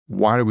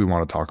Why do we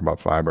want to talk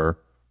about fiber?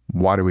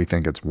 Why do we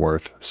think it's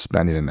worth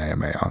spending an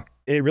AMA on?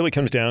 It really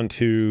comes down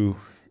to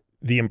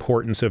the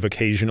importance of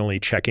occasionally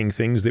checking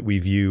things that we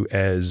view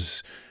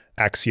as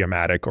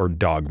axiomatic or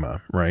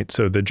dogma, right?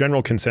 So the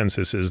general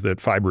consensus is that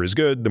fiber is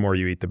good. The more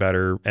you eat, the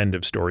better. End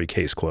of story,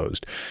 case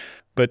closed.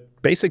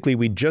 But basically,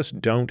 we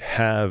just don't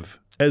have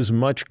as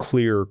much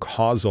clear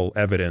causal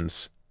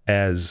evidence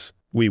as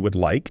we would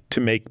like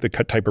to make the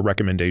type of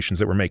recommendations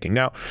that we're making.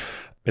 Now,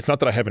 it's not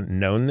that I haven't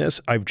known this.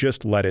 I've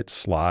just let it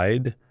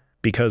slide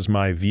because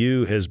my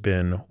view has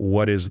been,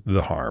 what is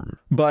the harm?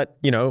 But,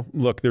 you know,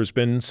 look, there's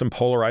been some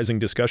polarizing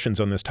discussions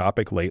on this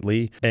topic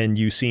lately, and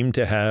you seem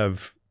to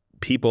have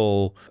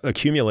people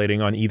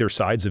accumulating on either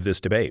sides of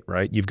this debate,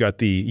 right? You've got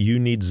the you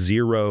need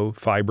zero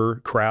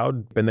fiber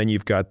crowd, and then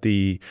you've got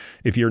the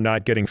if you're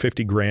not getting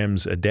 50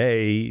 grams a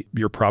day,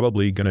 you're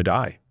probably going to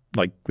die,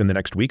 like in the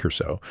next week or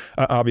so.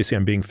 Obviously,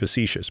 I'm being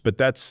facetious, but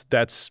that's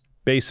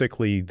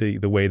basically the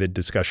way the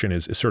discussion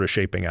is sort of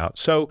shaping out.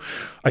 So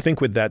I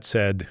think with that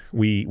said,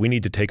 we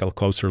need to take a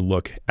closer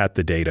look at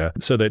the data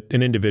so that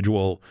an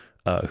individual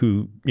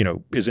who, you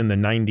know, is in the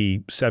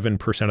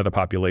 97% of the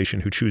population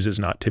who chooses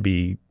not to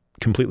be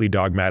completely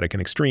dogmatic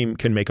and extreme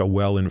can make a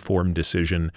well-informed decision